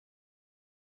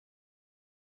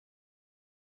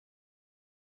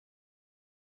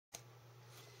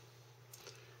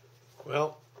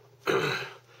Well,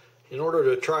 in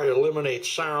order to try to eliminate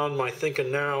sound, my thinking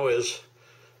now is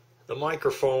the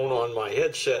microphone on my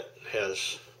headset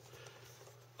has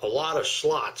a lot of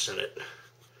slots in it,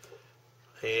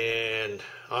 and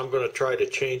I'm going to try to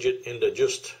change it into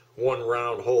just one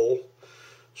round hole.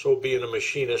 So being a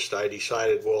machinist, I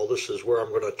decided, well, this is where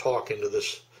I'm going to talk into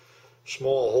this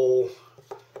small hole,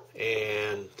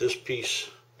 and this piece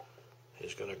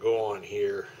is going to go on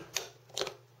here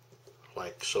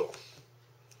like so.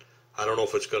 I don't know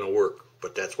if it's going to work,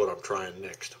 but that's what I'm trying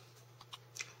next.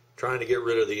 Trying to get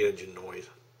rid of the engine noise.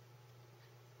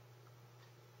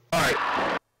 All right.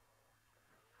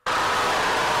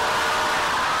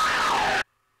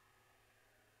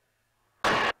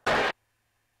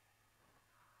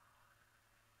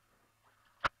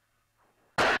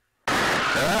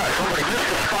 Somebody missed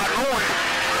the spot going.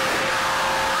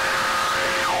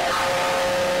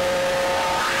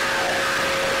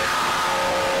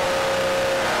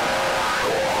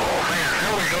 Oh man,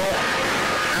 there we go.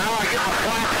 Now I get my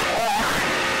flaps off.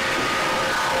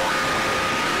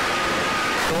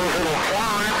 So it'll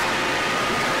climb.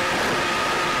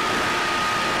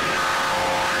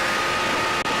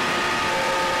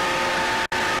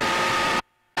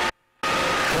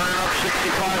 Turning up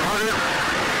 6,500.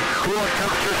 Coolant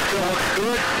temperature still looks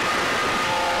good.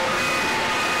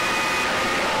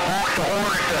 Honk the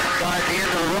horn at the end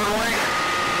of the runway.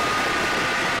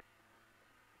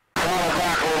 Throttle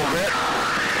back a little bit.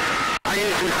 I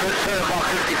usually set about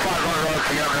 5,500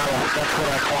 RPM. That's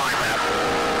what I climb at.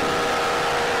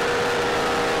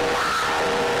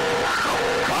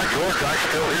 By George, I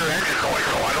still hear engine noise,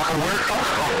 so I don't know where it comes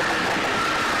from.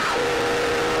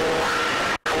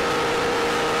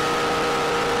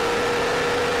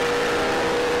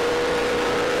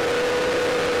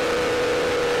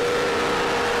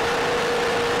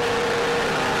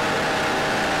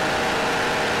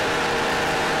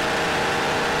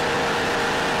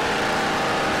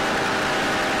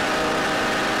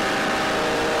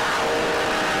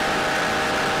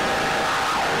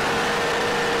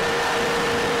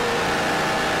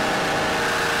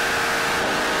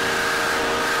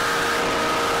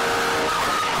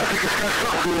 It's got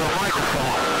something to do with a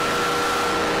microphone.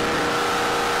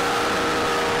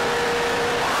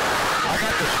 I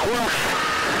got the squelch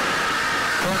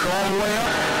turned all the way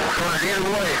up, turned it either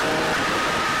way,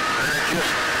 and it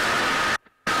just...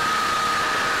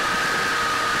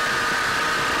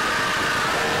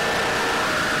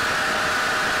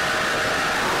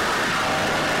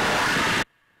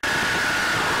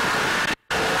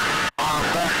 I'm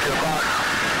back to about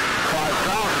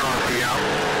 5,000 RPM.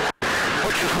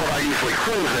 Which is what I usually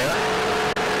cruise at.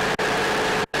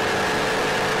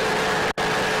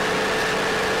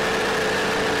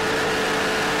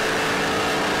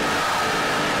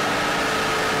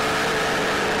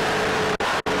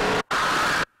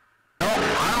 No, I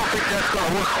don't think that's going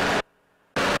to work.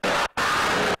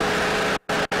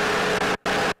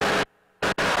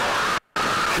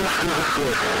 Just isn't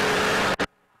good.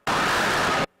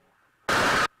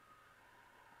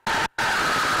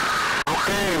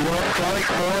 Okay, we're up to Lake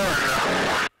Moore.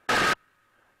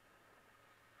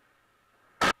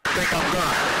 I think I'm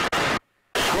gonna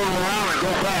swivel around and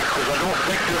go back because I don't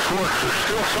think this works. There's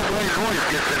still some way noise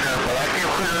gets in there, but I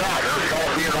can't figure it out. There's got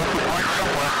to be an open mic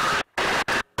somewhere.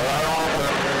 But I don't know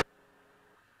where.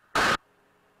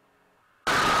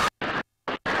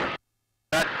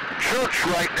 That church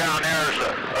right down there is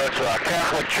it's a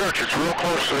Catholic church. It's real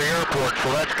close to the airport, so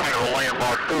that's kind of a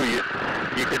landmark too.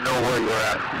 You can know where you're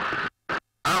at.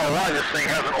 I don't know why this thing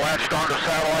hasn't latched onto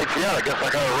satellites yet. I guess I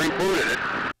gotta reboot it.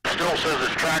 It still says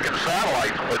it's tracking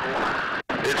satellites, but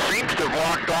it seems to have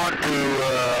locked on to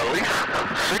at least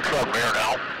 6 of them here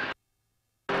now.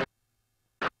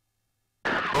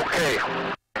 Okay.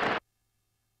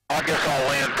 I guess I'll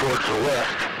land towards the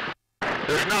west.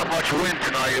 There's not much wind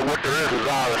tonight. What there is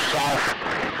out of the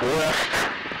southwest,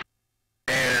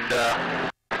 and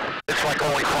it's like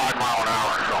only 5 miles an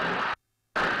hour. So,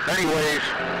 anyways.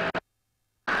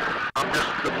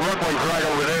 The runway's right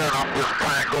over there, and I'm just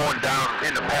kind of going down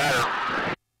in the pattern,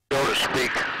 so to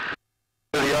speak,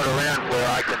 to the other end where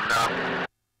I can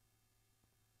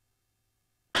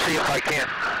see if I can't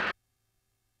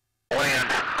land,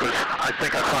 because I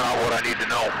think I found out what I need to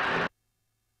know.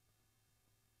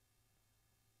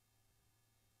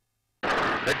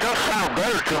 It does sound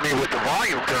better to me with the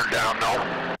volume turned down, though.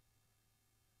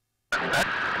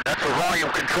 That's the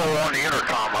volume control on the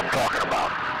intercom I'm talking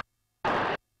about.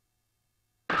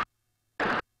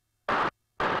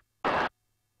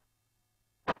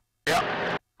 Yep.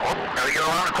 Oh, gotta get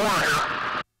around the corner here.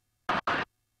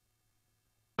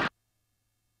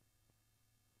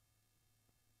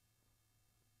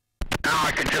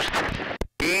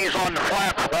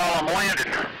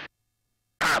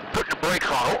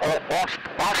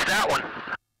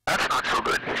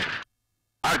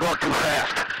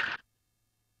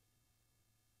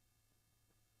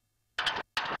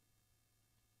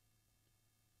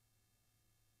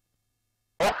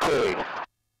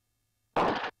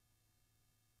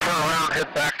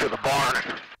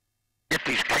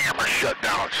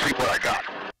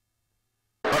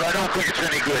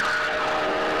 good.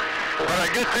 But I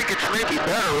do think it's maybe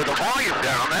better with the volume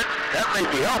down. That may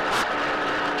be helpful.